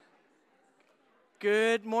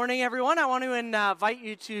Good morning, everyone. I want to invite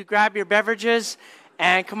you to grab your beverages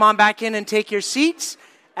and come on back in and take your seats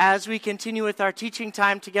as we continue with our teaching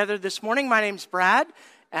time together this morning. My name's Brad,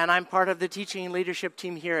 and I'm part of the teaching and leadership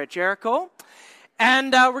team here at Jericho.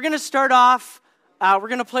 And we're going to start off, we're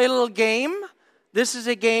going to play a little game. This is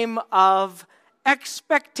a game of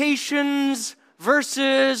expectations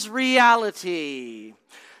versus reality.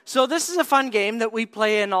 So this is a fun game that we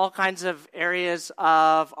play in all kinds of areas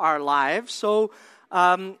of our lives. So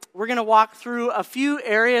we're going to walk through a few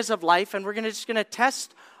areas of life, and we're just going to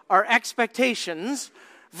test our expectations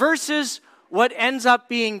versus what ends up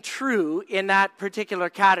being true in that particular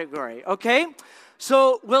category, okay?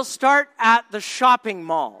 So we'll start at the shopping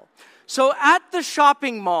mall. So at the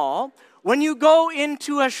shopping mall, when you go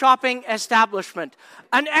into a shopping establishment,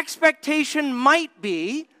 an expectation might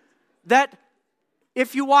be that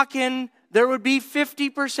if you walk in, there would be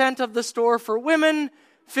 50% of the store for women,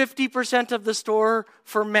 50% of the store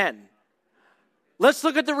for men. Let's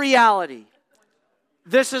look at the reality.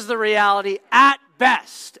 This is the reality at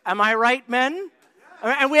best. Am I right, men?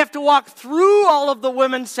 And we have to walk through all of the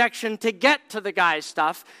women's section to get to the guys'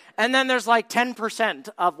 stuff. And then there's like 10%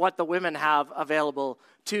 of what the women have available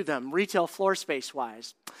to them, retail floor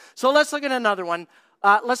space-wise. So let's look at another one.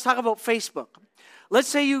 Let's talk about Facebook. Let's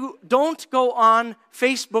say you don't go on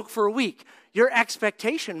Facebook for a week. Your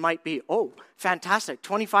expectation might be, oh, fantastic,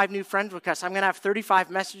 25 new friend requests. I'm going to have 35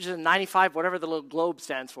 messages and 95, whatever the little globe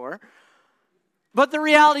stands for. But the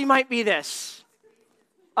reality might be this: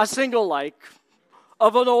 a single like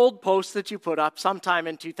of an old post that you put up sometime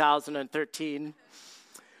in 2013.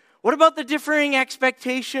 What about the differing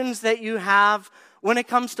expectations that you have when it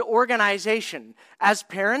comes to organization? As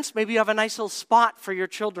parents, maybe you have a nice little spot for your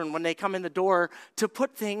children when they come in the door to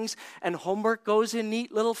put things, and homework goes in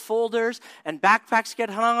neat little folders, and backpacks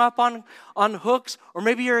get hung up on hooks. Or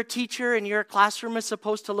maybe you're a teacher and your classroom is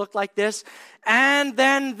supposed to look like this, and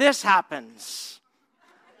then this happens.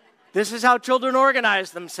 This is how children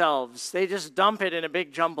organize themselves. They just dump it in a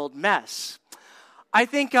big jumbled mess. I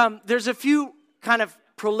think there's a few kind of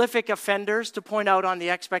prolific offenders to point out on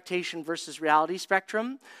the expectation versus reality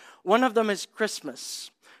spectrum. One of them is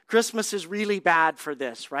Christmas. Christmas is really bad for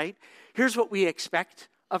this, right? Here's what we expect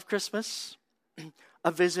of Christmas: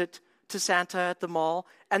 a visit to Santa at the mall.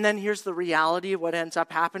 And then here's the reality of what ends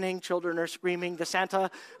up happening. Children are screaming. The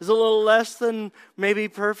Santa is a little less than maybe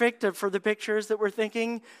perfect for the pictures that we're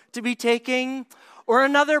thinking to be taking. Or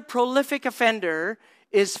another prolific offender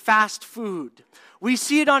is fast food. We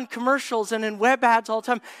see it on commercials and in web ads all the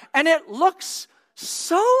time, and it looks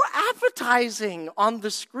so appetizing on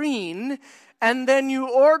the screen, and then you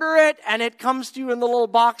order it, and it comes to you in the little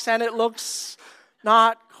box, and it looks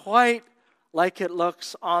not quite like it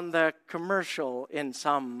looks on the commercial in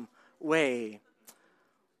some way.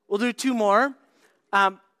 We'll do two more.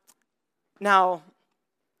 Now,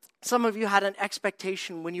 some of you had an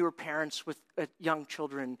expectation when you were parents with young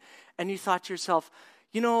children, and you thought to yourself,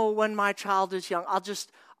 you know, when my child is young,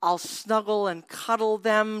 I'll snuggle and cuddle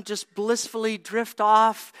them, just blissfully drift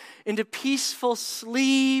off into peaceful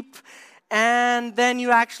sleep. And then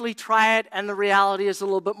you actually try it, and the reality is a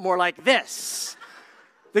little bit more like this.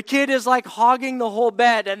 The kid is like hogging the whole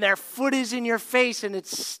bed, and their foot is in your face, and it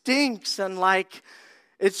stinks, and like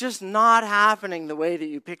it's just not happening the way that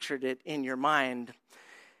you pictured it in your mind.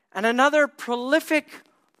 And another prolific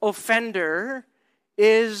offender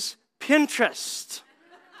is Pinterest.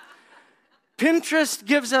 Pinterest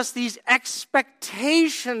gives us these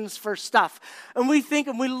expectations for stuff. And we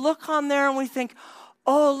look on there and we think,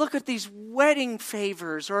 oh, look at these wedding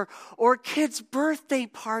favors or kids' birthday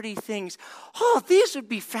party things. Oh, these would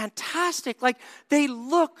be fantastic. Like, they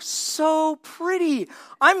look so pretty.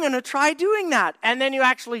 I'm going to try doing that. And then you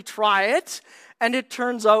actually try it, and it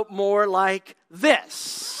turns out more like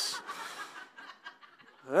this.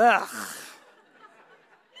 Ugh.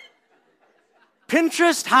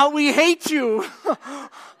 Pinterest, how we hate you.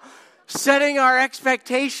 Setting our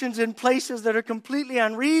expectations in places that are completely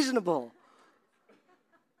unreasonable.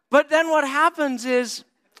 But then what happens is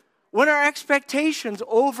when our expectations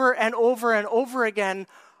over and over and over again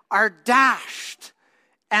are dashed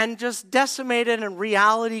and just decimated and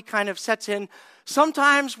reality kind of sets in,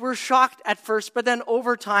 sometimes we're shocked at first, but then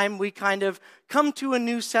over time we kind of come to a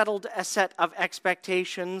new settled set of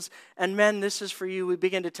expectations. And men, this is for you. We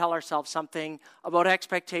begin to tell ourselves something about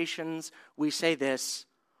expectations. We say this: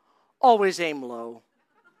 always aim low.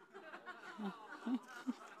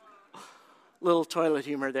 Little toilet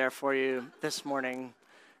humor there for you this morning.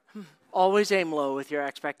 Always aim low with your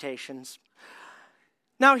expectations.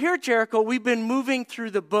 Now, here at Jericho, we've been moving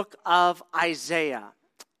through the book of Isaiah.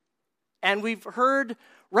 And we've heard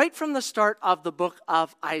right from the start of the book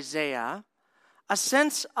of Isaiah a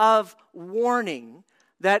sense of warning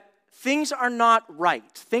that things are not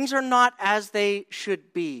right. Things are not as they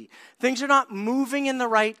should be. Things are not moving in the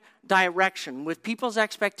right direction with people's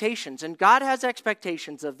expectations. And God has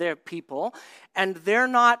expectations of their people, and they're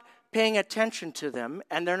not paying attention to them,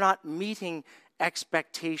 and they're not meeting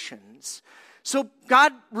expectations. So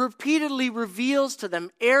God repeatedly reveals to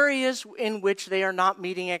them areas in which they are not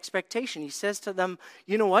meeting expectation. He says to them,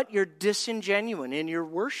 you know what? You're disingenuous in your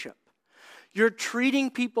worship. You're treating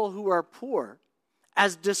people who are poor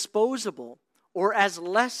as disposable or as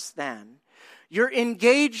less than. You're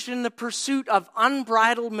engaged in the pursuit of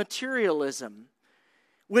unbridled materialism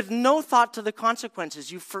with no thought to the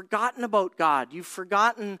consequences. You've forgotten about God. You've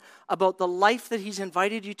forgotten about the life that He's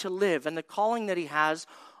invited you to live and the calling that He has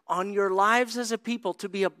on your lives as a people to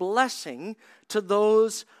be a blessing to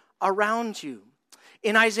those around you.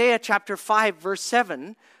 In Isaiah chapter 5, verse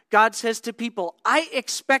 7, God says to people, I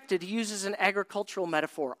expected, he uses an agricultural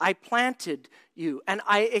metaphor, I planted you, and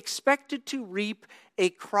I expected to reap a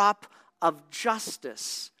crop of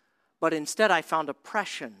justice, but instead I found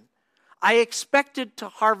oppression. I expected to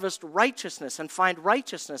harvest righteousness and find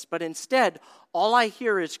righteousness, but instead all I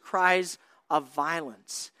hear is cries of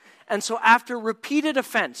violence. And so after repeated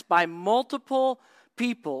offense by multiple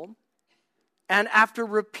people, and after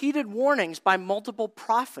repeated warnings by multiple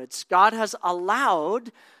prophets, God has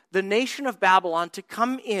allowed the nation of Babylon to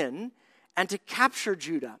come in and to capture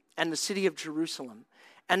Judah and the city of Jerusalem.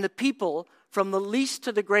 And the people, from the least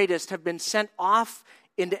to the greatest, have been sent off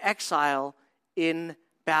into exile in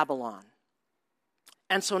Babylon.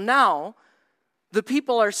 And so now, the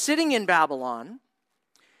people are sitting in Babylon,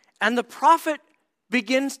 and the prophet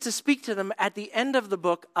begins to speak to them at the end of the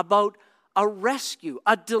book about a rescue,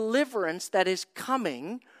 a deliverance that is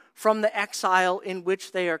coming from the exile in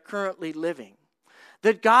which they are currently living.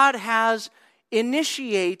 That God has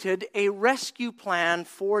initiated a rescue plan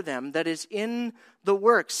for them that is in the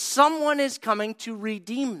works. Someone is coming to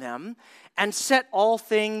redeem them and set all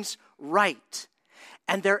things right.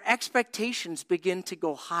 And their expectations begin to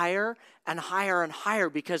go higher and higher and higher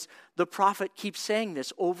because the prophet keeps saying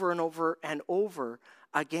this over and over and over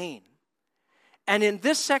again. And in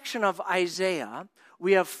this section of Isaiah,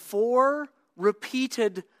 we have 4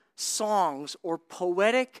 repeated songs or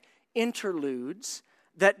poetic interludes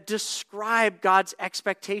that describe God's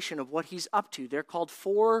expectation of what He's up to. They're called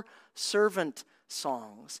 4 servant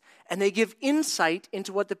songs. And they give insight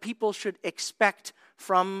into what the people should expect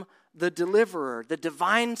from the deliverer, the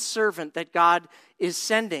divine servant that God is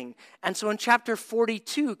sending. And so in chapter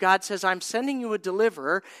 42, God says, I'm sending you a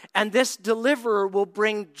deliverer, and this deliverer will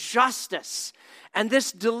bring justice. And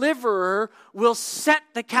this deliverer will set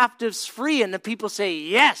the captives free. And the people say,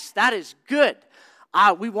 yes, that is good.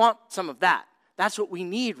 We want some of that. That's what we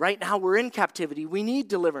need right now. We're in captivity. We need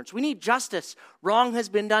deliverance. We need justice. Wrong has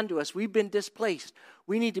been done to us. We've been displaced.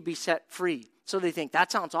 We need to be set free. So they think,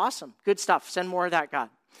 that sounds awesome. Good stuff. Send more of that, God.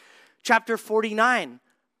 Chapter 49,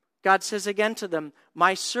 God says again to them,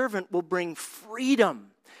 my servant will bring freedom.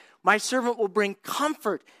 My servant will bring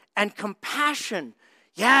comfort and compassion.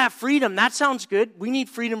 Yeah, freedom. That sounds good. We need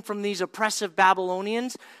freedom from these oppressive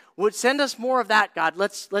Babylonians. Would send us more of that, God.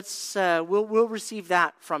 We'll receive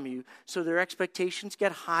that from you. So their expectations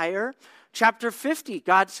get higher. Chapter 50,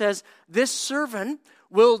 God says, this servant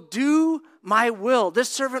will do my will. This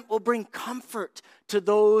servant will bring comfort to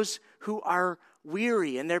those who are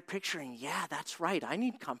weary. And they're picturing, yeah, that's right. I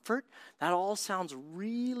need comfort. That all sounds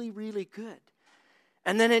really, really good.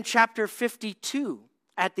 And then in chapter 52,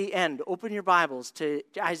 at the end, open your Bibles to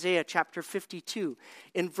Isaiah chapter 52.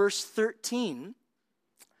 In verse 13,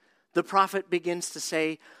 the prophet begins to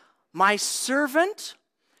say, my servant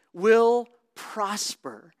will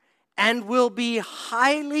prosper and will be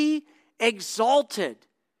highly exalted.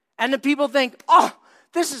 And the people think, oh,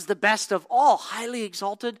 this is the best of all, highly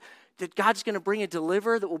exalted, that God's going to bring a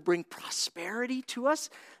deliverer that will bring prosperity to us.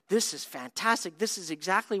 This is fantastic. This is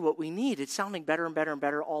exactly what we need. It's sounding better and better and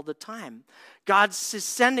better all the time. God's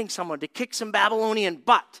sending someone to kick some Babylonian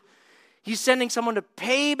butt. He's sending someone to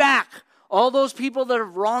pay back all those people that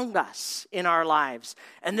have wronged us in our lives.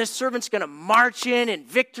 And this servant's going to march in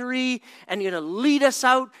victory and going to lead us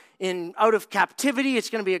out of captivity. It's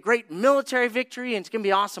going to be a great military victory, and it's going to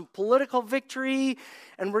be an awesome political victory.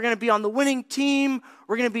 And we're going to be on the winning team.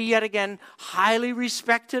 We're going to be yet again highly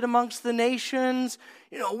respected amongst the nations.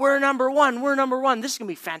 You know, we're number one. We're number one. This is going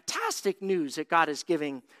to be fantastic news that God is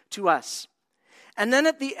giving to us. And then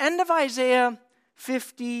at the end of Isaiah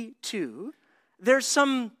 52, there's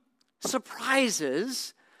some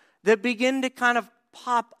surprises that begin to kind of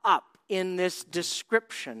pop up in this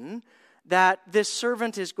description that this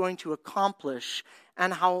servant is going to accomplish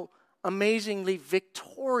and how amazingly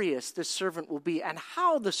victorious this servant will be and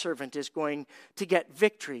how the servant is going to get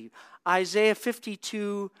victory. Isaiah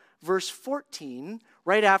 52 verse 14,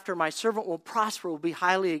 right after my servant will prosper, will be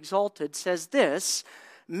highly exalted, says this,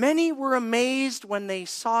 "Many were amazed when they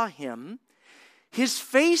saw him. His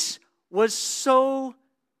face was so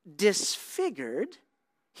disfigured,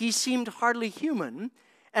 he seemed hardly human,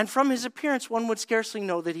 and from his appearance one would scarcely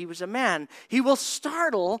know that he was a man. He will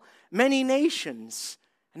startle many nations,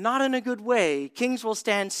 not in a good way. Kings will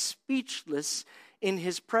stand speechless in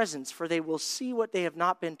his presence, for they will see what they have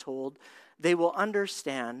not been told. They will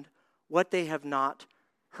understand what they have not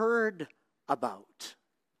heard about."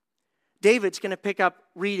 David's going to pick up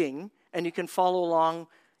reading, and you can follow along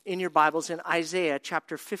in your Bibles in Isaiah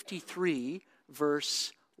chapter 53,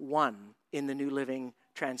 verse 1 in the New Living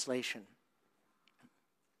Translation.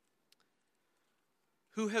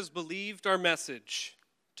 Who has believed our message?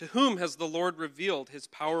 To whom has the Lord revealed his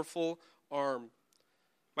powerful arm?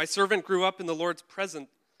 My servant grew up in the Lord's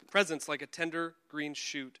presence like a tender green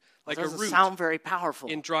shoot, like a root sound very powerful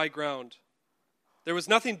in dry ground. There was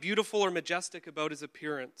nothing beautiful or majestic about his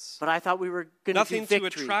appearance. But I thought we were going to do nothing victory.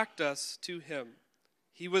 to attract us to him.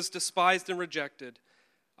 He was despised and rejected,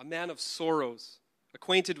 a man of sorrows,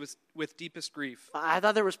 acquainted with deepest grief. I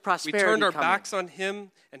thought there was prosperity We turned our coming. backs on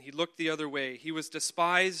him, and he looked the other way. He was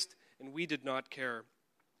despised, and we did not care.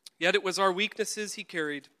 Yet it was our weaknesses he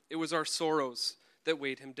carried. It was our sorrows that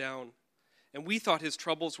weighed him down. And we thought his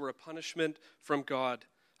troubles were a punishment from God,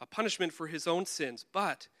 a punishment for his own sins.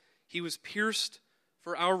 But he was pierced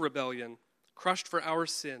for our rebellion, crushed for our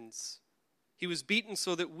sins. He was beaten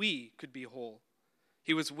so that we could be whole.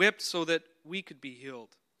 He was whipped so that we could be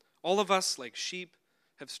healed. All of us, like sheep,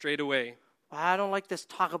 have strayed away. I don't like this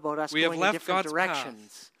talk about us We have going in left different God's directions.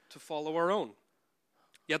 path to follow our own.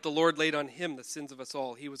 Yet the Lord laid on him the sins of us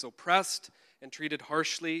all. He was oppressed and treated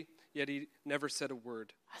harshly, yet he never said a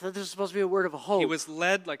word. I thought this was supposed to be a word of hope. He was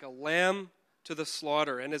led like a lamb to the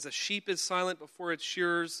slaughter, and as a sheep is silent before its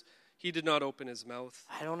shearers, he did not open his mouth.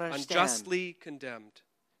 I don't understand. Unjustly condemned,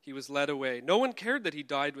 he was led away. No one cared that he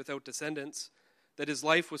died without descendants, that his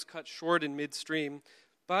life was cut short in midstream,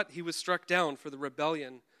 but he was struck down for the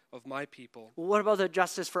rebellion of my people. Well, what about the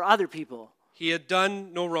justice for other people? He had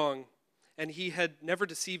done no wrong, and he had never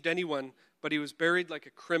deceived anyone, but he was buried like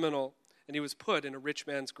a criminal, and he was put in a rich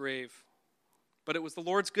man's grave. But it was the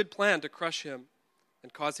Lord's good plan to crush him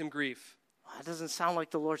and cause him grief. That doesn't sound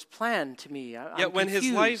like the Lord's plan to me. I'm Yet when confused.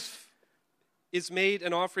 his life is made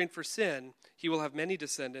an offering for sin, he will have many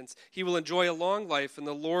descendants. He will enjoy a long life, and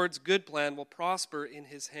the Lord's good plan will prosper in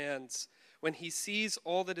his hands. When he sees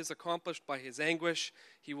all that is accomplished by his anguish,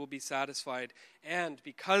 he will be satisfied. And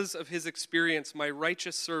because of his experience, my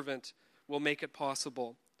righteous servant will make it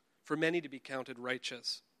possible for many to be counted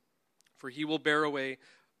righteous. For he will bear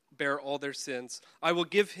all their sins. I will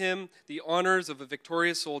give him the honors of a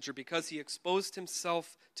victorious soldier because he exposed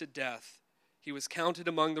himself to death. He was counted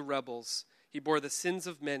among the rebels. He bore the sins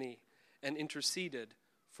of many and interceded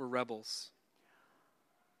for rebels.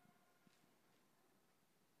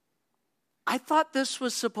 I thought this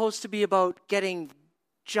was supposed to be about getting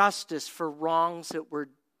justice for wrongs that were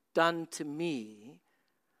done to me.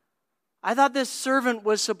 I thought this servant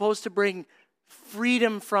was supposed to bring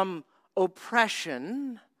freedom from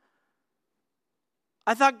oppression.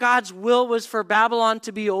 I thought God's will was for Babylon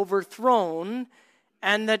to be overthrown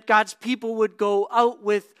and that God's people would go out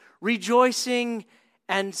with rejoicing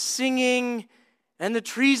and singing, and the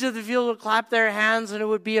trees of the field would clap their hands and it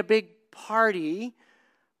would be a big party.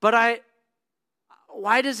 But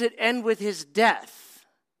why does it end with his death?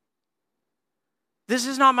 This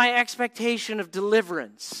is not my expectation of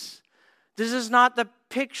deliverance. This is not the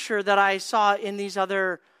picture that I saw in these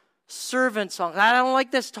other servant songs. I don't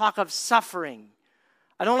like this talk of suffering.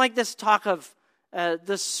 I don't like this talk of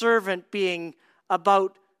the servant being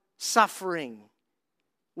about suffering.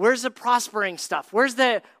 Where's the prospering stuff? Where's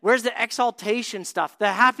the exaltation stuff?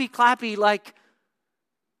 The happy clappy, like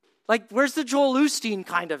where's the Joel Osteen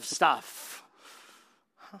kind of stuff?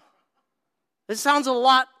 It sounds a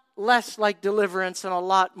lot less like deliverance and a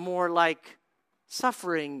lot more like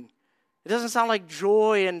suffering. It doesn't sound like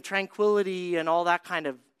joy and tranquility and all that kind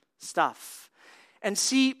of stuff. And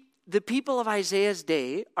see, the people of Isaiah's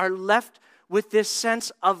day are left with this sense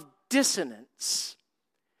of dissonance.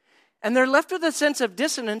 And they're left with a sense of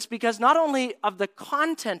dissonance because not only of the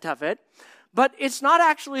content of it, but it's not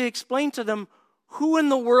actually explained to them who in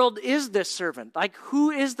the world is this servant? Like, who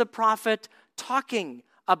is the prophet talking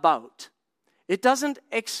about? It doesn't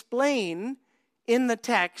explain in the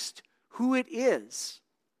text who it is.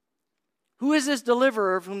 Who is this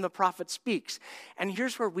deliverer of whom the prophet speaks? And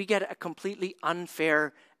here's where we get a completely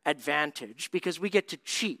unfair advantage, because we get to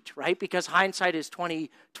cheat, right? Because hindsight is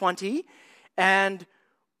 20/20. And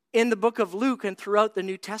in the book of Luke and throughout the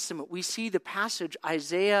New Testament, we see the passage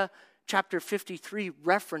Isaiah chapter 53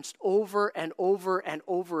 referenced over and over and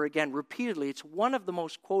over again, repeatedly. It's one of the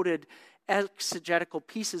most quoted exegetical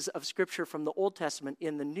pieces of scripture from the Old Testament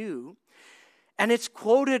in the New. And it's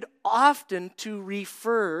quoted often to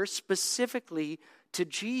refer specifically to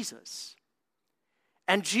Jesus.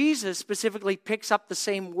 And Jesus specifically picks up the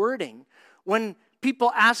same wording. When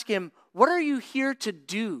people ask him, "What are you here to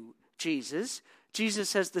do, Jesus?" Jesus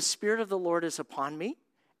says, "The Spirit of the Lord is upon me,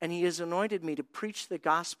 and he has anointed me to preach the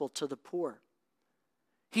gospel to the poor.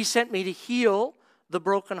 He sent me to heal the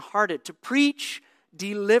brokenhearted, to preach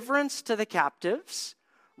deliverance to the captives,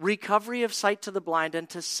 recovery of sight to the blind, and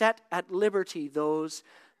to set at liberty those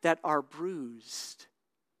that are bruised."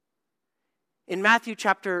 In Matthew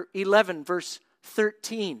chapter 11, verse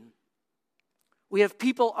 13, we have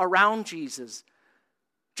people around Jesus,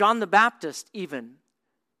 John the Baptist even,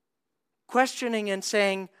 questioning and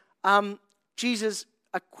saying, "Jesus,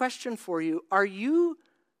 a question for you. Are you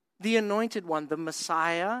the anointed one, the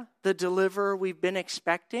Messiah, the deliverer we've been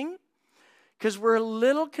expecting? Because we're a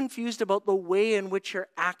little confused about the way in which you're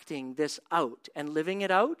acting this out and living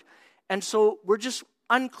it out. And so we're just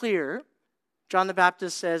unclear." John the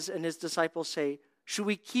Baptist says, and his disciples say, "Should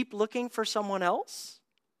we keep looking for someone else?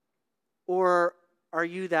 Or are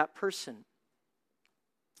you that person?"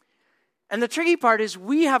 And the tricky part is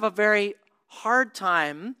we have a very hard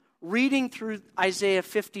time reading through Isaiah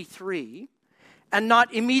 53 and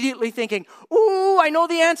not immediately thinking, "Ooh, I know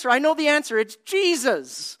the answer, it's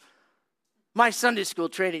Jesus. My Sunday school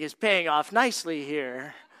training is paying off nicely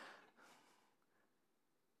here."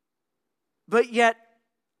 But yet,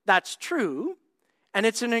 that's true, and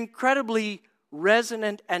it's an incredibly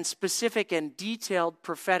resonant and specific and detailed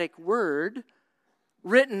prophetic word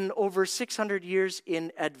written over 600 years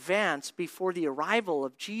in advance before the arrival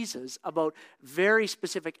of Jesus about very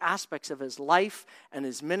specific aspects of his life and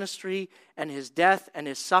his ministry and his death and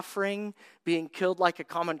his suffering, being killed like a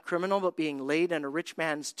common criminal but being laid in a rich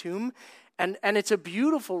man's tomb. And it's a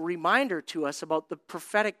beautiful reminder to us about the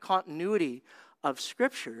prophetic continuity of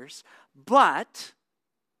scriptures. But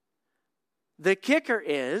the kicker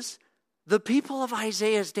is the people of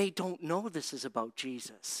Isaiah's day don't know this is about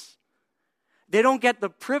Jesus. They don't get the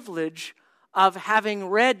privilege of having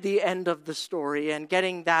read the end of the story and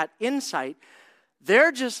getting that insight.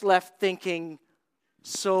 They're just left thinking,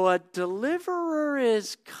 so a deliverer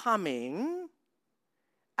is coming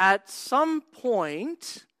at some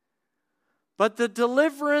point, but the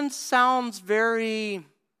deliverance sounds very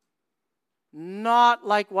not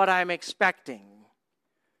like what I'm expecting.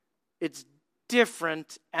 It's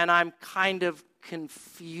different, and I'm kind of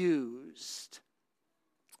confused.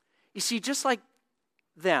 You see, just like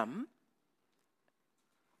them,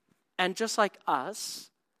 and just like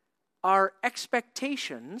us, our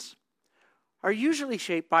expectations are usually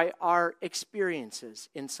shaped by our experiences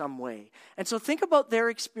in some way. And so think about their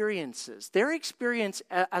experiences. Their experience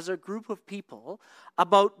as a group of people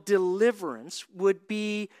about deliverance would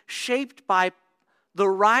be shaped by the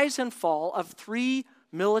rise and fall of 3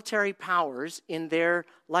 military powers in their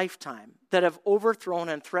lifetime that have overthrown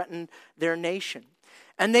and threatened their nation.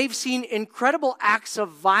 And they've seen incredible acts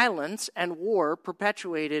of violence and war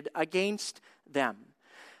perpetuated against them.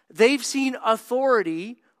 They've seen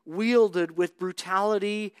authority wielded with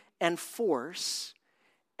brutality and force.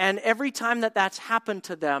 And every time that that's happened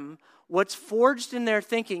to them, what's forged in their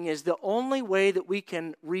thinking is the only way that we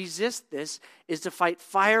can resist this is to fight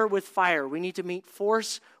fire with fire. We need to meet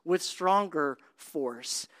force with stronger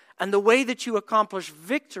force. And the way that you accomplish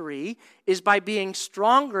victory is by being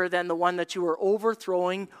stronger than the one that you are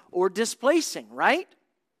overthrowing or displacing, right?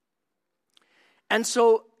 And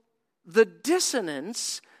so the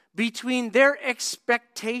dissonance between their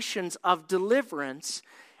expectations of deliverance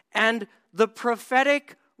and the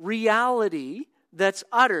prophetic reality that's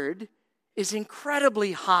uttered is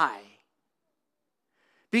incredibly high.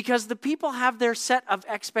 Because the people have their set of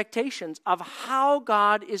expectations of how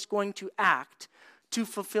God is going to act to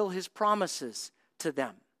fulfill his promises to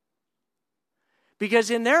them. Because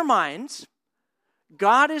in their minds,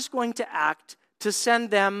 God is going to act to send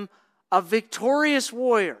them a victorious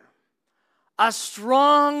warrior, a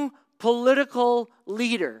strong political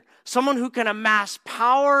leader, someone who can amass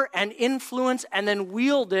power and influence and then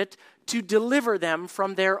wield it to deliver them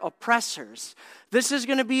from their oppressors. This is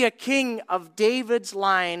going to be a king of David's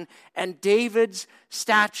line and David's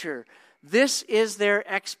stature. This is their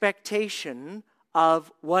expectation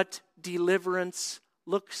of what deliverance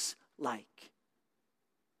looks like.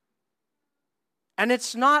 And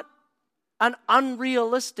it's not an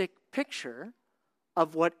unrealistic picture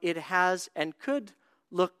of what it has and could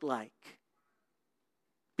look like.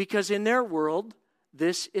 Because in their world,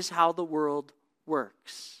 this is how the world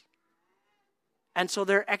works. And so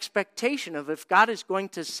their expectation of if God is going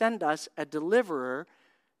to send us a deliverer,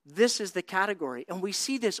 this is the category. And we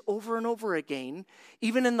see this over and over again,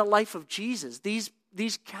 even in the life of Jesus.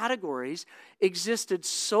 These categories existed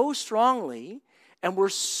so strongly and were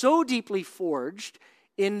so deeply forged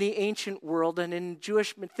in the ancient world and in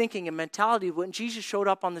Jewish thinking and mentality. When Jesus showed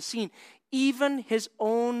up on the scene, even his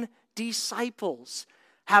own disciples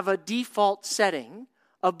have a default setting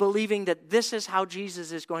of believing that this is how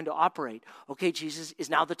Jesus is going to operate. Okay, Jesus, is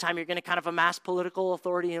now the time you're going to kind of amass political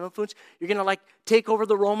authority and influence? You're going to take over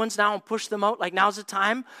the Romans now and push them out? Now's the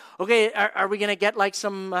time? Okay, are we going to get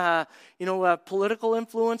some, political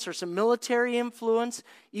influence or some military influence?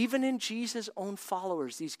 Even in Jesus' own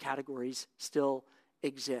followers, these categories still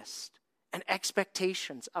exist. And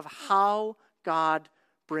expectations of how God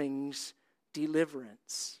brings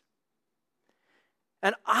deliverance.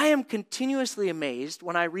 And I am continuously amazed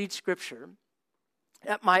when I read Scripture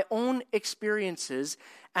at my own experiences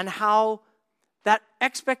and how that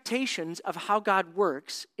expectations of how God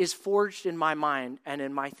works is forged in my mind and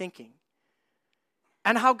in my thinking.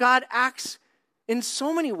 And how God acts in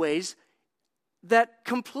so many ways that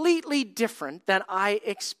completely different than I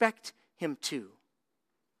expect him to.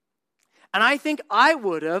 And I think I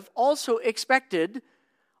would have also expected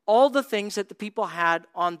all the things that the people had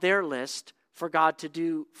on their list for God to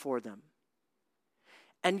do for them.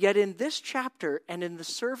 And yet in this chapter and in the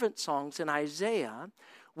servant songs in Isaiah,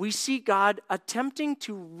 we see God attempting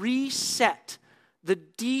to reset the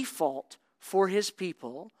default for his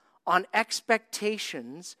people on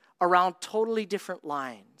expectations around totally different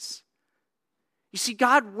lines. You see,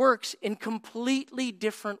 God works in completely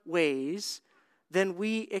different ways than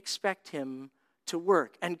we expect him to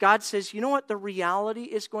work. And God says, you know what the reality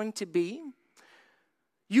is going to be?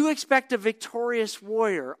 You expect a victorious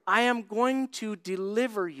warrior. I am going to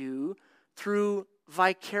deliver you through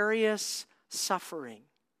vicarious suffering.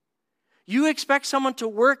 You expect someone to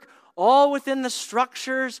work all within the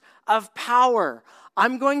structures of power.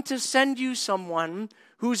 I'm going to send you someone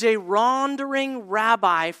who's a wandering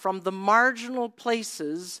rabbi from the marginal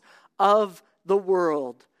places of the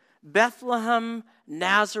world. Bethlehem,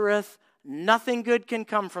 Nazareth, nothing good can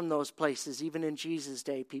come from those places. Even in Jesus'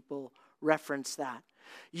 day, people reference that.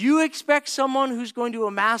 You expect someone who's going to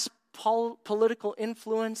amass political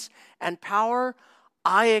influence and power.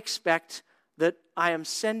 I expect that I am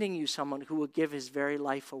sending you someone who will give his very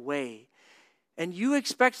life away. And you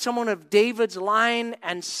expect someone of David's line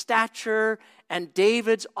and stature and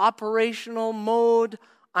David's operational mode.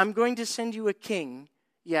 I'm going to send you a king,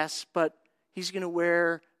 yes, but he's going to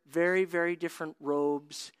wear very, very different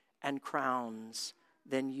robes and crowns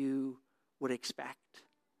than you would expect.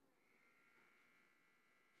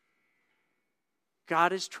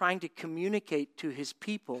 God is trying to communicate to his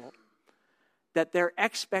people that their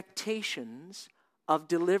expectations of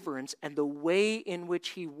deliverance and the way in which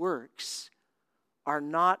he works are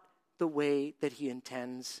not the way that he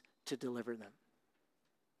intends to deliver them.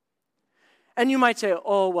 And you might say,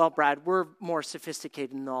 oh, well, Brad, we're more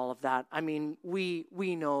sophisticated than all of that. I mean, we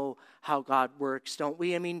know how God works, don't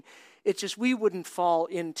we? I mean, it's just we wouldn't fall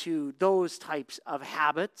into those types of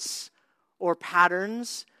habits or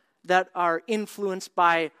patterns that are influenced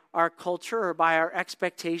by our culture or by our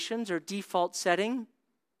expectations or default setting.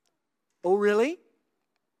 Oh, really?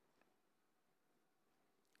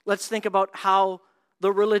 Let's think about how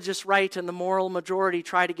the religious right and the moral majority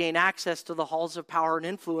try to gain access to the halls of power and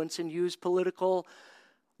influence and use political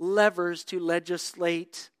levers to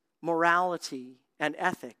legislate morality and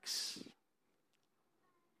ethics.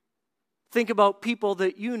 Think about people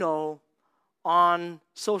that you know on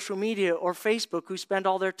social media or Facebook who spend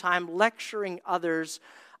all their time lecturing others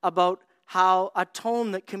about how a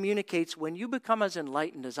tone that communicates when you become as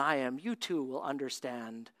enlightened as I am, you too will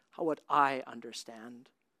understand what I understand.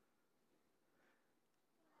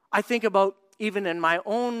 I think about, even in my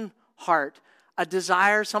own heart, a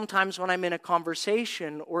desire sometimes when I'm in a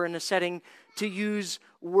conversation or in a setting to use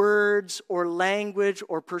words or language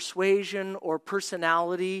or persuasion or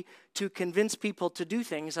personality to convince people to do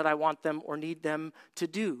things that I want them or need them to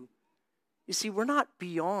do. You see, we're not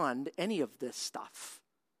beyond any of this stuff.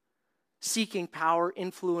 Seeking power,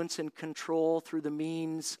 influence, and control through the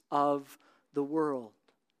means of the world.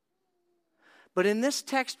 But in this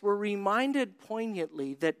text, we're reminded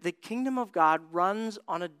poignantly that the kingdom of God runs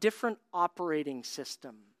on a different operating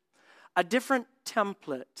system, a different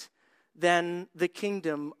template than the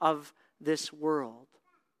kingdom of this world.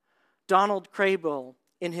 Donald Crable,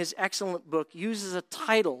 in his excellent book, uses a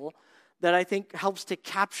title that I think helps to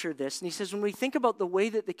capture this. And he says, when we think about the way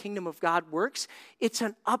that the kingdom of God works, it's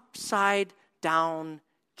an upside-down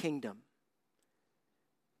kingdom.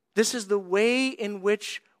 This is the way in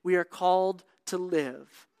which we are called to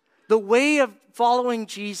live. The way of following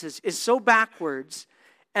Jesus is so backwards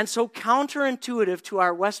and so counterintuitive to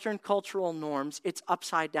our Western cultural norms, it's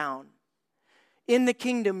upside down. In the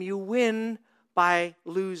kingdom, you win by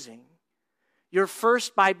losing. You're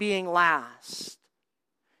first by being last.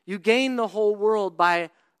 You gain the whole world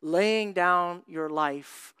by laying down your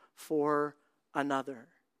life for another.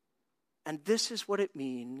 And this is what it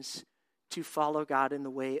means to follow God in the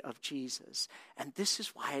way of Jesus. And this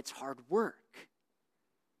is why it's hard work.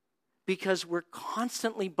 Because we're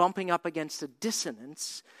constantly bumping up against a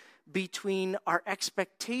dissonance between our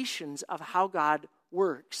expectations of how God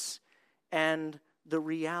works and the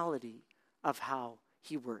reality of how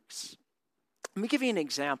he works. Let me give you an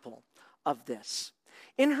example of this.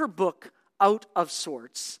 In her book, Out of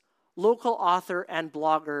Sorts, local author and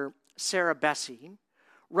blogger Sarah Bessey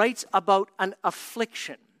writes about an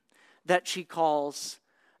affliction that she calls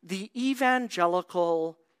the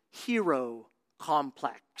evangelical hero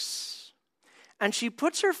complex. And she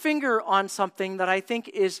puts her finger on something that I think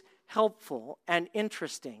is helpful and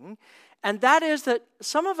interesting, and that is that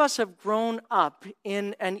some of us have grown up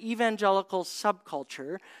in an evangelical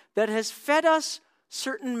subculture that has fed us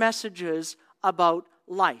certain messages about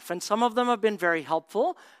life. And some of them have been very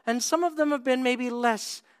helpful, and some of them have been maybe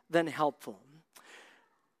less than helpful.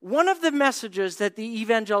 One of the messages that the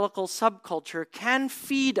evangelical subculture can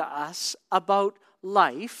feed us about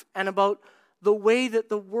life and about the way that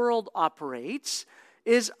the world operates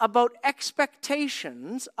is about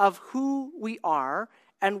expectations of who we are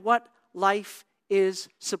and what life is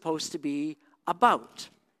supposed to be about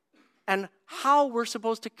and how we're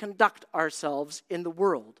supposed to conduct ourselves in the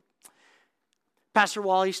world. Pastor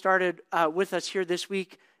Wally started with us here this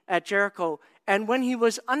week at Jericho, and when he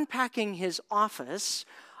was unpacking his office,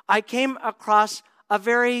 I came across a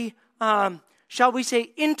very, shall we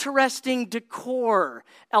say, interesting decor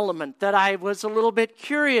element that I was a little bit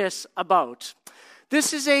curious about.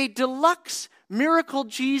 This is a deluxe Miracle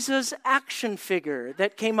Jesus action figure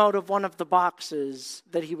that came out of one of the boxes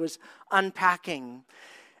that he was unpacking.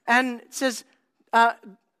 And it says,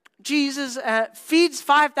 Jesus feeds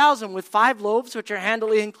 5,000 with 5 loaves, which are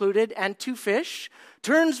handily included, and 2 fish,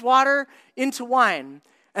 turns water into wine.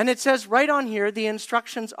 And it says right on here, the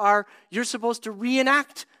instructions are, you're supposed to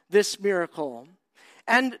reenact this miracle.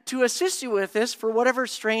 And to assist you with this, for whatever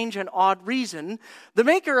strange and odd reason, the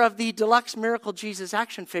maker of the deluxe Miracle Jesus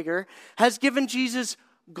action figure has given Jesus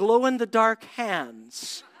glow-in-the-dark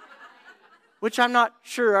hands, which I'm not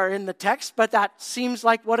sure are in the text, but that seems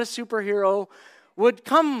like what a superhero would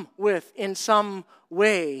come with in some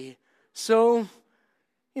way. So,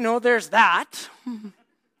 there's that.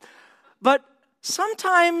 But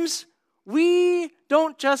sometimes we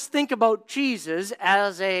don't just think about Jesus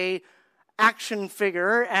as a action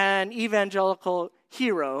figure and evangelical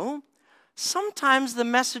hero. Sometimes the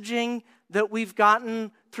messaging that we've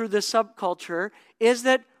gotten through the subculture is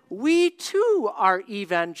that we too are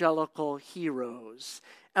evangelical heroes,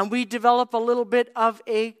 and we develop a little bit of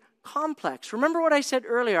a complex. Remember what I said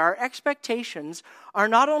earlier, our expectations are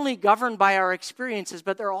not only governed by our experiences,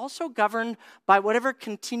 but they're also governed by whatever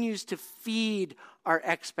continues to feed our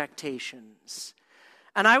expectations.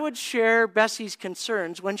 And I would share Bessie's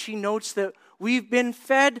concerns when she notes that we've been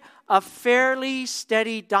fed a fairly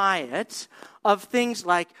steady diet of things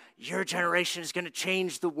like, your generation is going to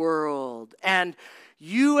change the world, and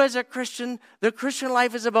you as a Christian, the Christian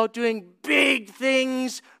life is about doing big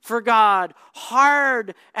things for God,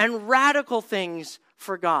 hard and radical things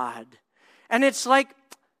for God. And it's like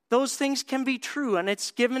those things can be true, and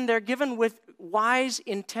they're given with wise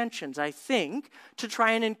intentions, I think, to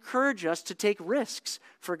try and encourage us to take risks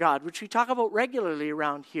for God, which we talk about regularly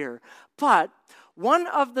around here. But one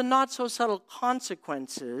of the not so subtle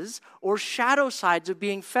consequences or shadow sides of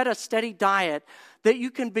being fed a steady diet that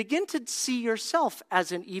you can begin to see yourself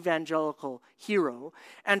as an evangelical hero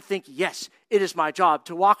and think, yes, it is my job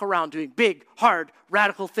to walk around doing big, hard,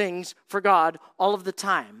 radical things for God all of the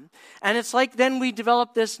time. And it's like then we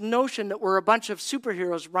develop this notion that we're a bunch of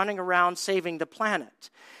superheroes running around saving the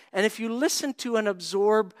planet. And if you listen to and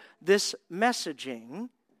absorb this messaging,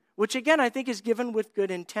 which again I think is given with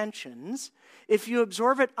good intentions, if you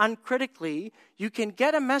absorb it uncritically, you can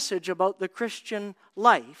get a message about the Christian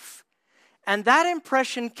life. And that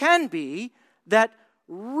impression can be that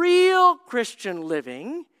real Christian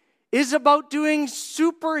living is about doing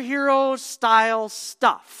superhero-style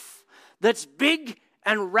stuff that's big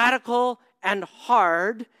and radical and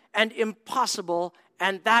hard and impossible,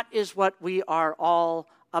 and that is what we are all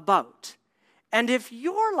about. And if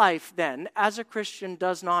your life then, as a Christian,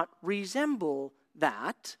 does not resemble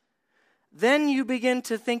that, then you begin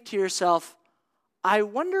to think to yourself, I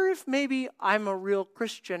wonder if maybe I'm a real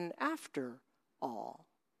Christian after all.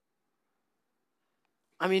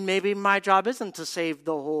 I mean, maybe my job isn't to save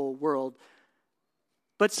the whole world.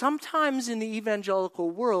 But sometimes in the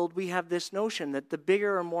evangelical world, we have this notion that the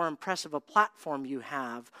bigger or more impressive a platform you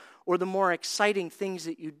have, or the more exciting things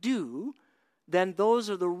that you do, then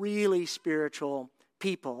those are the really spiritual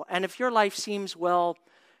people. And if your life seems, well,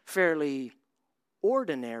 fairly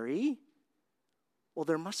ordinary, well,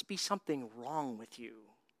 there must be something wrong with you.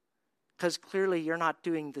 Because clearly you're not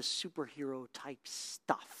doing the superhero type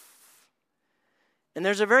stuff. And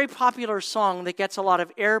there's a very popular song that gets a lot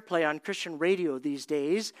of airplay on Christian radio these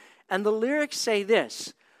days. And the lyrics say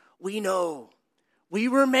this: we know we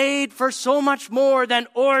were made for so much more than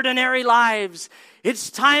ordinary lives. It's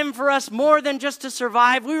time for us more than just to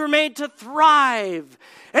survive. We were made to thrive.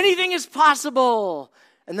 Anything is possible.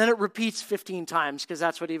 And then it repeats 15 times because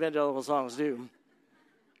that's what evangelical songs do.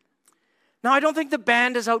 Now, I don't think the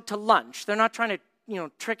band is out to lunch. They're not trying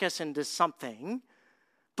to, trick us into something.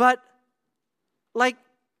 But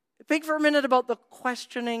think for a minute about the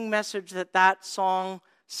questioning message that song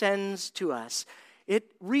sends to us.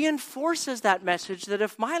 It reinforces that message that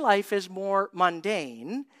if my life is more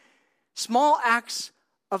mundane, small acts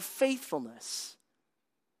of faithfulness,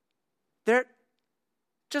 they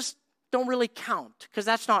just don't really count, because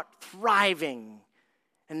that's not thriving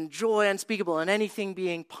and joy unspeakable and anything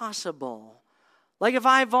being possible. Like if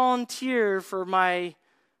I volunteer for my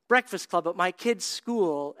breakfast club at my kids'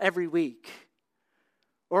 school every week,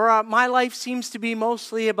 or my life seems to be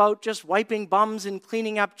mostly about just wiping bums and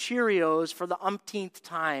cleaning up Cheerios for the umpteenth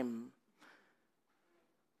time.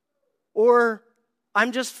 Or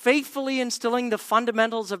I'm just faithfully instilling the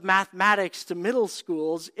fundamentals of mathematics to middle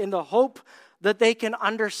schools in the hope that they can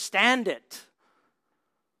understand it.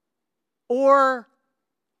 Or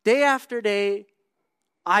day after day,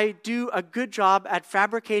 I do a good job at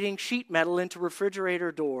fabricating sheet metal into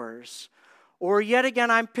refrigerator doors. Or yet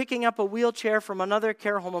again, I'm picking up a wheelchair from another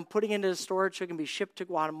care home and putting it into storage so it can be shipped to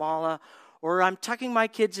Guatemala. Or I'm tucking my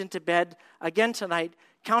kids into bed again tonight,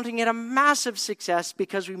 counting it a massive success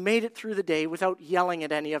because we made it through the day without yelling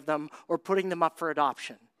at any of them or putting them up for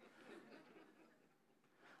adoption.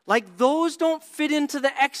 Like those don't fit into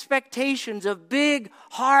the expectations of big,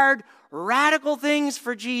 hard, radical things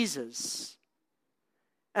for Jesus.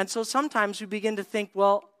 And so sometimes we begin to think,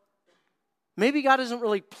 well, maybe God isn't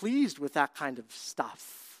really pleased with that kind of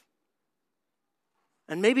stuff.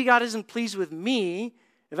 And maybe God isn't pleased with me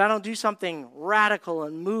if I don't do something radical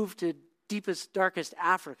and move to deepest, darkest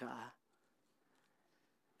Africa.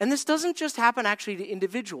 And this doesn't just happen actually to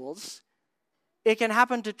individuals. It can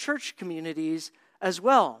happen to church communities as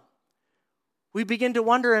well. We begin to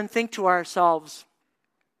wonder and think to ourselves,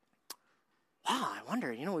 wow, I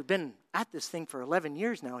wonder, we've been at this thing for 11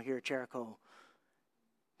 years now here at Jericho.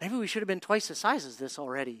 Maybe we should have been twice the size as this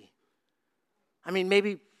already. I mean,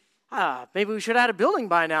 maybe we should have had a building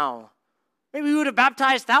by now. Maybe we would have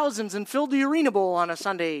baptized thousands and filled the Arena Bowl on a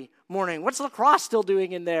Sunday morning. What's lacrosse still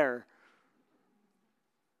doing in there?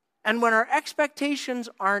 And when our expectations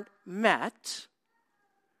aren't met,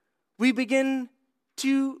 we begin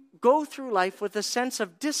to go through life with a sense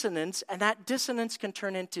of dissonance, and that dissonance can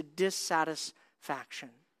turn into dissatisfaction.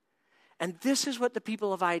 And this is what the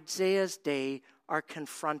people of Isaiah's day are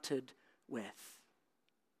confronted with.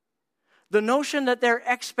 The notion that their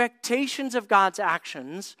expectations of God's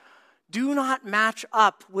actions do not match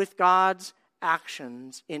up with God's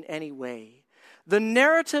actions in any way. The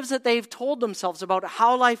narratives that they've told themselves about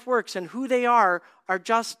how life works and who they are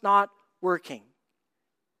just not working.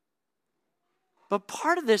 But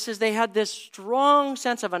part of this is they had this strong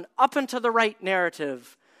sense of an up and to the right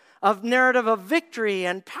narrative of victory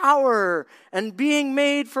and power and being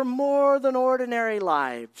made for more than ordinary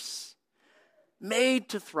lives, made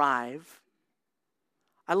to thrive.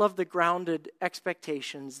 I love the grounded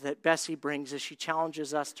expectations that Bessie brings as she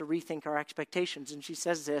challenges us to rethink our expectations. And she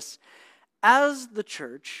says this: as the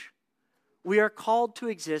church, we are called to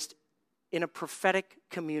exist in a prophetic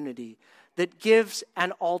community that gives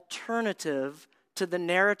an alternative to the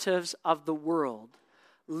narratives of the world,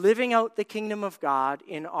 living out the kingdom of God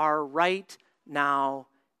in our right now,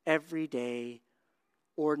 everyday,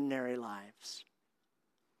 ordinary lives.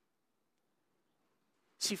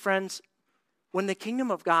 See, friends, when the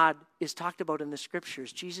kingdom of God is talked about in the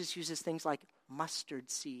scriptures, Jesus uses things like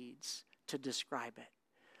mustard seeds to describe it.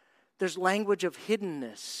 There's language of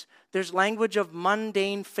hiddenness. There's language of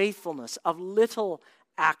mundane faithfulness, of little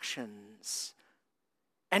actions.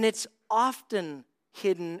 And it's often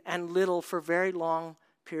hidden and little for very long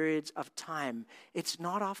periods of time. It's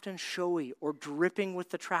not often showy or dripping with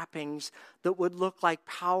the trappings that would look like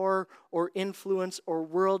power or influence or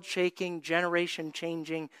world-shaking,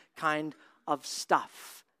 generation-changing kind of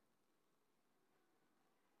stuff.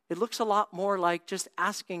 It looks a lot more like just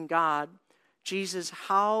asking God, Jesus,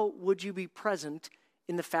 how would you be present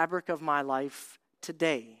in the fabric of my life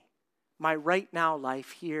today? My right now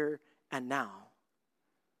life here and now.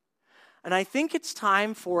 And I think it's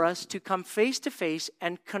time for us to come face to face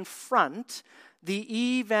and confront the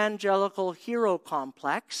evangelical hero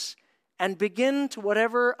complex and begin to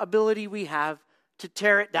whatever ability we have to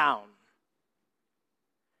tear it down.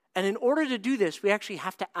 And in order to do this, we actually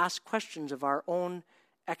have to ask questions of our own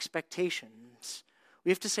expectations.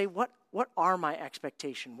 We have to say, what are my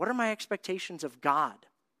expectations? What are my expectations of God?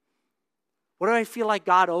 What do I feel like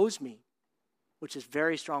God owes me? Which is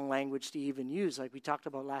very strong language to even use, like we talked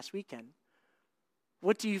about last weekend.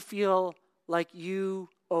 What do you feel like you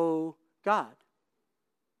owe God?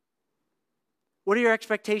 What are your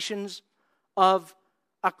expectations of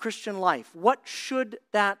a Christian life? What should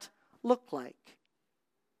that look like?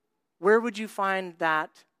 Where would you find that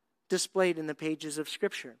displayed in the pages of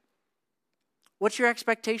Scripture? What's your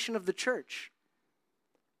expectation of the church?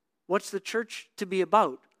 What's the church to be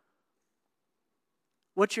about?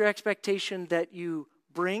 What's your expectation that you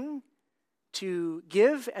bring to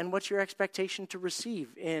give, and what's your expectation to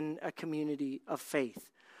receive in a community of faith?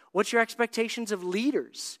 What's your expectations of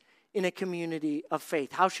leaders in a community of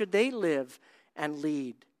faith? How should they live and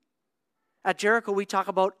lead? At Jericho, we talk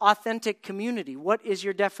about authentic community. What is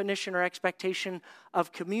your definition or expectation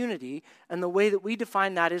of community? And the way that we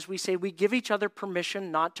define that is we say we give each other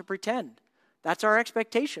permission not to pretend. That's our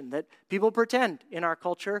expectation, that people pretend in our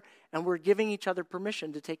culture, and we're giving each other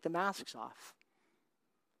permission to take the masks off.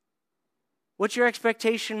 What's your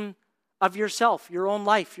expectation of yourself, your own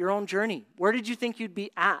life, your own journey? Where did you think you'd be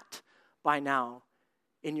at by now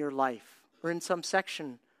in your life or in some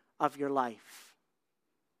section of your life?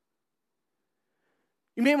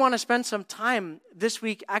 You may want to spend some time this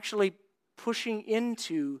week actually pushing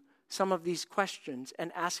into some of these questions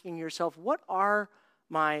and asking yourself, what are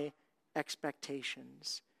my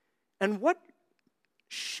expectations? And what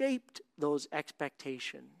shaped those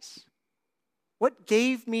expectations? What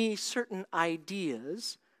gave me certain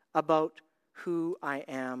ideas about who I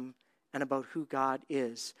am and about who God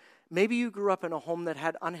is? Maybe you grew up in a home that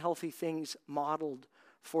had unhealthy things modeled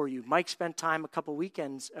for you. Mike spent time a couple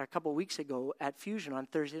weeks ago at Fusion on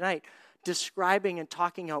Thursday night describing and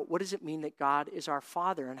talking out what does it mean that God is our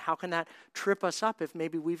Father, and how can that trip us up if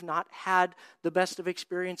maybe we've not had the best of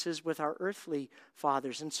experiences with our earthly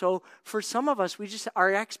fathers. And so for some of us,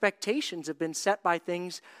 our expectations have been set by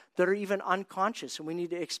things that are even unconscious, and we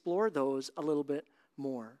need to explore those a little bit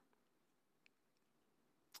more.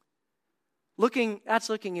 That's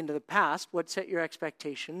looking into the past, what set your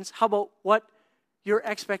expectations. How about what your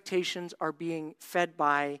expectations are being fed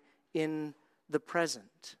by in the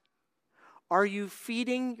present? Are you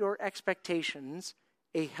feeding your expectations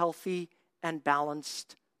a healthy and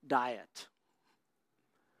balanced diet?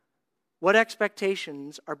 What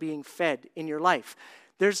expectations are being fed in your life?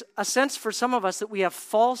 There's a sense for some of us that we have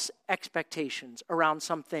false expectations around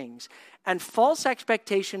some things, and false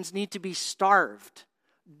expectations need to be starved.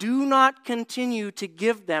 Do not continue to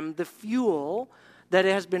give them the fuel that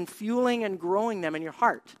has been fueling and growing them in your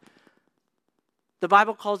heart. The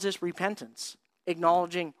Bible calls this repentance.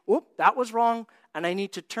 Acknowledging, that was wrong, and I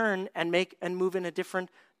need to turn and move in a different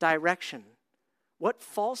direction. What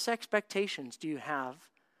false expectations do you have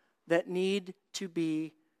that need to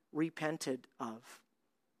be repented of?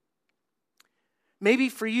 Maybe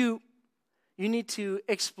for you, you need to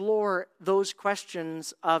explore those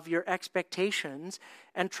questions of your expectations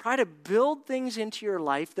and try to build things into your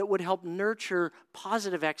life that would help nurture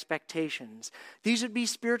positive expectations. These would be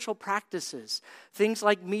spiritual practices, things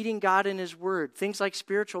like meeting God in His Word, things like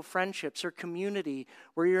spiritual friendships or community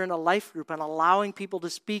where you're in a life group and allowing people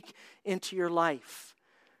to speak into your life.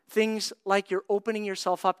 Things like you're opening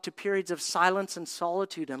yourself up to periods of silence and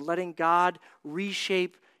solitude and letting God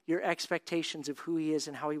reshape your expectations of who He is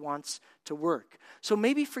and how He wants to work. So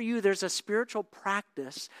maybe for you, there's a spiritual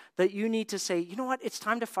practice that you need to say, you know what, it's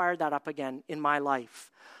time to fire that up again in my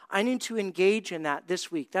life. I need to engage in that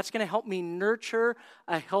this week. That's going to help me nurture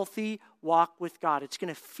a healthy walk with God. It's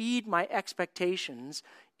going to feed my expectations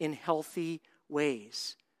in healthy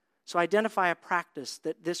ways. So identify a practice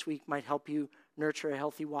that this week might help you nurture a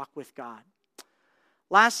healthy walk with God.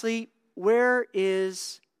 Lastly, where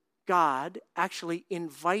is God actually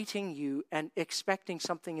inviting you and expecting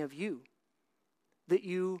something of you that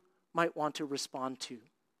you might want to respond to.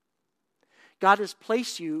 God has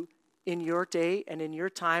placed you in your day and in your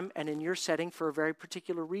time and in your setting for a very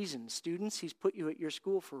particular reason. Students, he's put you at your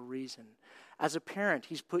school for a reason. As a parent,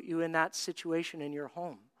 he's put you in that situation in your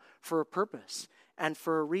home for a purpose and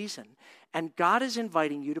for a reason. And God is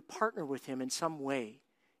inviting you to partner with him in some way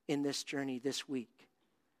in this journey this week.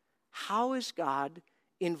 How is God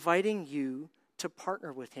inviting you to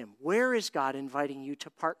partner with him? Where is God inviting you to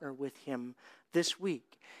partner with him this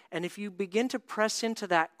week? And if you begin to press into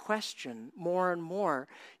that question more and more,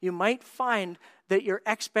 you might find that your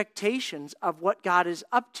expectations of what God is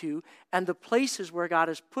up to and the places where God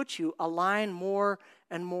has put you align more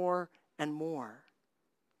and more and more.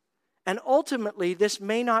 And ultimately, this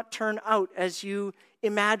may not turn out as you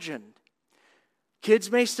imagined.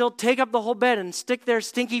 Kids may still take up the whole bed and stick their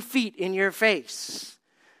stinky feet in your face.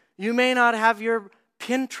 You may not have your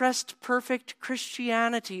Pinterest perfect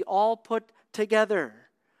Christianity all put together.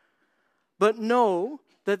 But know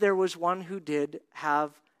that there was one who did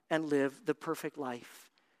have and live the perfect life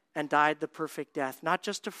and died the perfect death, not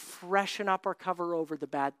just to freshen up or cover over the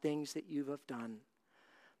bad things that you have done,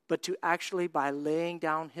 but to actually, by laying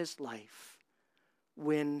down his life,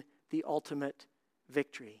 win the ultimate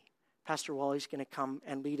victory. Pastor Wally's going to come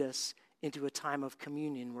and lead us into a time of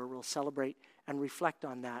communion where we'll celebrate and reflect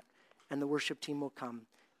on that, and the worship team will come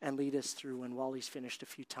and lead us through when Wally's finished a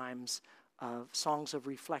few times of songs of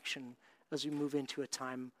reflection as we move into a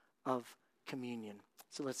time of communion.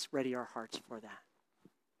 So let's ready our hearts for that.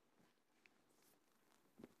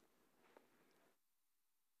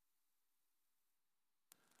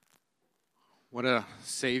 What a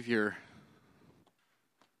Savior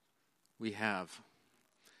we have.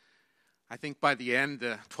 I think by the end,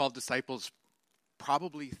 the 12 disciples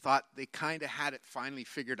probably thought they kind of had it finally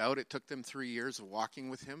figured out. It took them 3 years of walking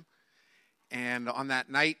with him. And on that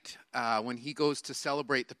night, when he goes to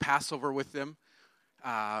celebrate the Passover with them,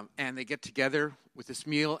 and they get together with this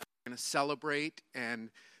meal, they're going to celebrate, and,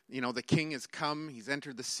 the king has come, he's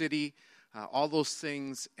entered the city, all those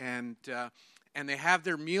things, and they have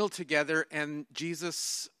their meal together, and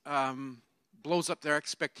Jesus blows up their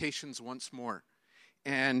expectations once more.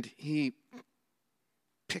 And he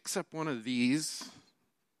picks up one of these.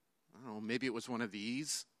 I don't know, maybe it was one of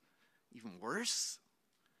these. Even worse.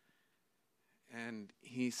 And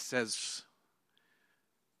he says,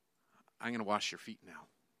 I'm going to wash your feet now.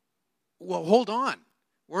 Well, hold on.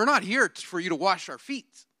 We're not here for you to wash our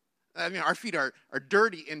feet. I mean, our feet are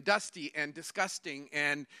dirty and dusty and disgusting.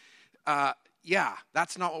 And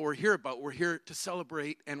that's not what we're here about. We're here to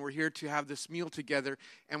celebrate, and we're here to have this meal together,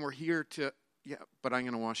 and we're here to, but I'm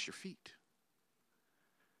going to wash your feet.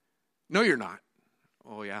 No, you're not.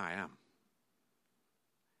 Oh, yeah, I am.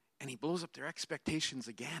 And he blows up their expectations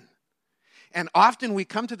again. And often we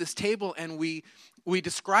come to this table and we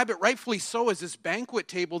describe it rightfully so as this banquet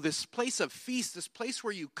table, this place of feast, this place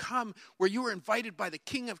where you come, where you are invited by the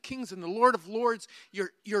King of Kings and the Lord of Lords.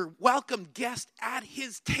 You're welcomed guest at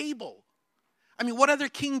his table. I mean, what other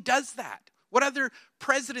king does that? What other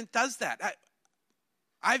president does that?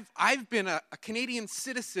 I've been a Canadian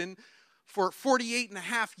citizen for 48 and a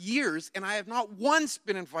half years, and I have not once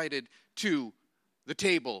been invited to the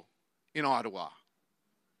table in Ottawa.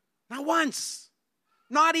 Not once.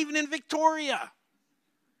 Not even in Victoria.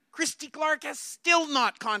 Christy Clark has still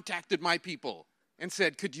not contacted my people and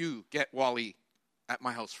said, could you get Wally at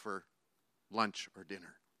my house for lunch or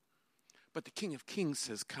dinner? But the King of Kings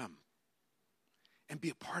says, come and be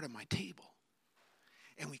a part of my table.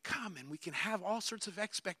 And we come and we can have all sorts of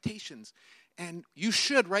expectations. And you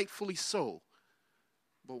should, rightfully so.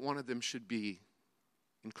 But one of them should be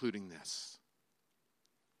including this.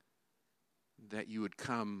 That you would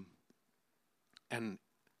come and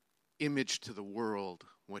image to the world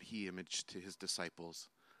what he imaged to his disciples.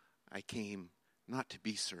 I came not to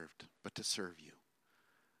be served, but to serve you.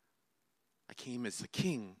 I came as the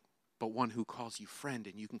king, but one who calls you friend,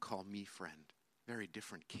 and you can call me friend. Very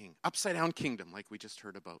different king. Upside down kingdom, like we just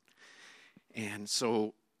heard about. And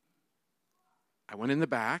so I went in the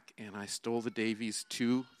back, and I stole the Davies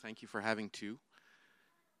 2, thank you for having 2,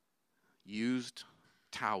 used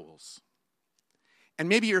towels. And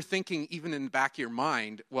maybe you're thinking, even in the back of your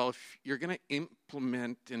mind, well, if you're going to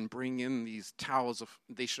implement and bring in these towels,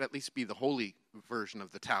 they should at least be the holy version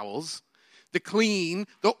of the towels. The clean,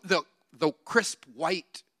 the crisp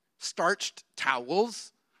white starched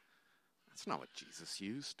towels. That's not what Jesus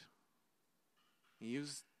used. He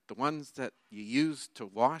used the ones that you use to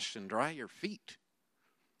wash and dry your feet.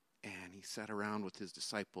 And he sat around with his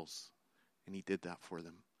disciples, and he did that for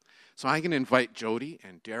them. So I'm going to invite Jody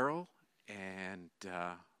and Daryl and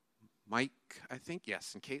Mike, I think,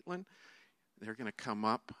 yes, and Caitlin. They're going to come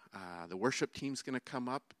up. The worship team's going to come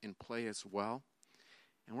up and play as well.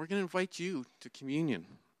 And we're going to invite you to communion.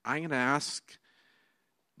 I'm going to ask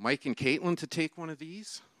Mike and Caitlin to take one of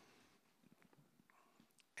these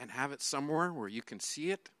and have it somewhere where you can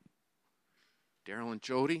see it. Daryl and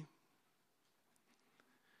Jody.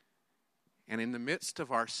 And in the midst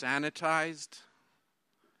of our sanitized,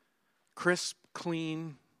 crisp,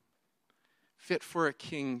 clean, fit for a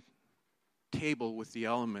king table with the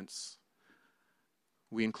elements,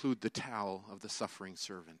 we include the towel of the suffering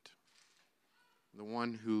servant, the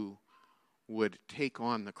one who would take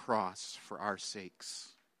on the cross for our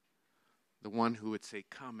sakes, the one who would say,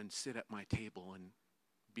 "Come and sit at my table and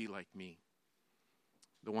be like me,"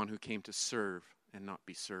 the one who came to serve and not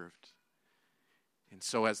be served. And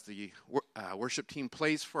so as the worship team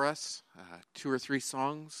plays for us, 2 or 3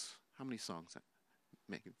 songs, how many songs?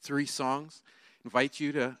 3 songs. Invite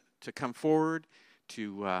you to come forward,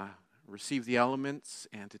 to receive the elements,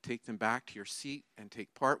 and to take them back to your seat and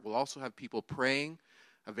take part. We'll also have people praying,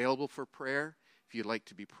 available for prayer. If you'd like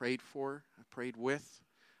to be prayed for, prayed with,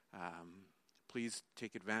 please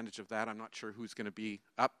take advantage of that. I'm not sure who's going to be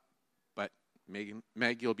up, but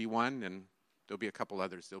Meg, you'll be one, and there'll be a couple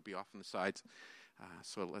others. They'll be off on the sides.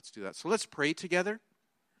 So let's do that. So let's pray together.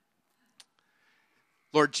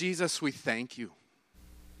 Lord Jesus, we thank you.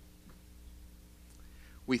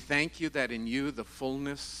 We thank you that in you the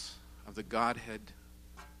fullness of the Godhead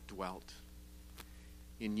dwelt.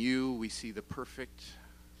 In you we see the perfect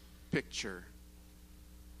picture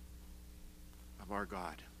of our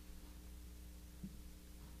God.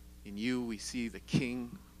 In you we see the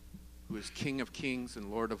King who is King of kings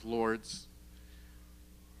and Lord of lords,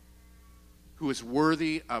 who is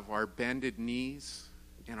worthy of our bended knees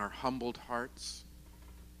and our humbled hearts.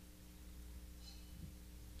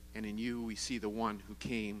 And in you we see the one who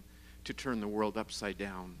came to turn the world upside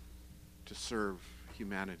down, to serve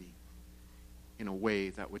humanity in a way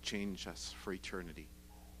that would change us for eternity.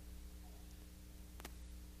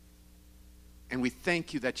 And we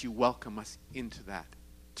thank you that you welcome us into that,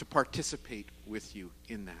 to participate with you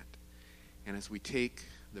in that. And as we take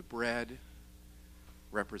the bread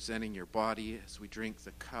representing your body, as we drink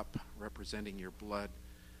the cup representing your blood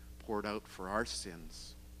poured out for our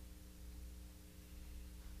sins,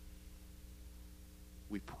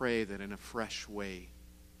 we pray that in a fresh way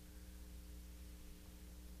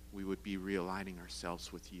we would be realigning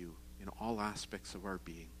ourselves with you in all aspects of our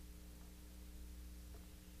being,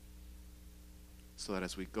 so that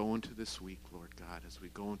as we go into this week, Lord God, as we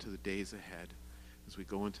go into the days ahead, as we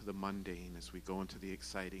go into the mundane, as we go into the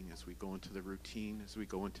exciting, as we go into the routine, as we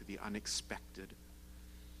go into the unexpected,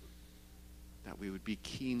 that we would be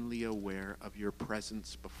keenly aware of your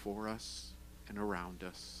presence before us and around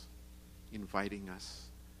us, inviting us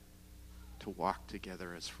to walk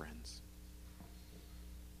together as friends.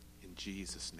 In Jesus' name.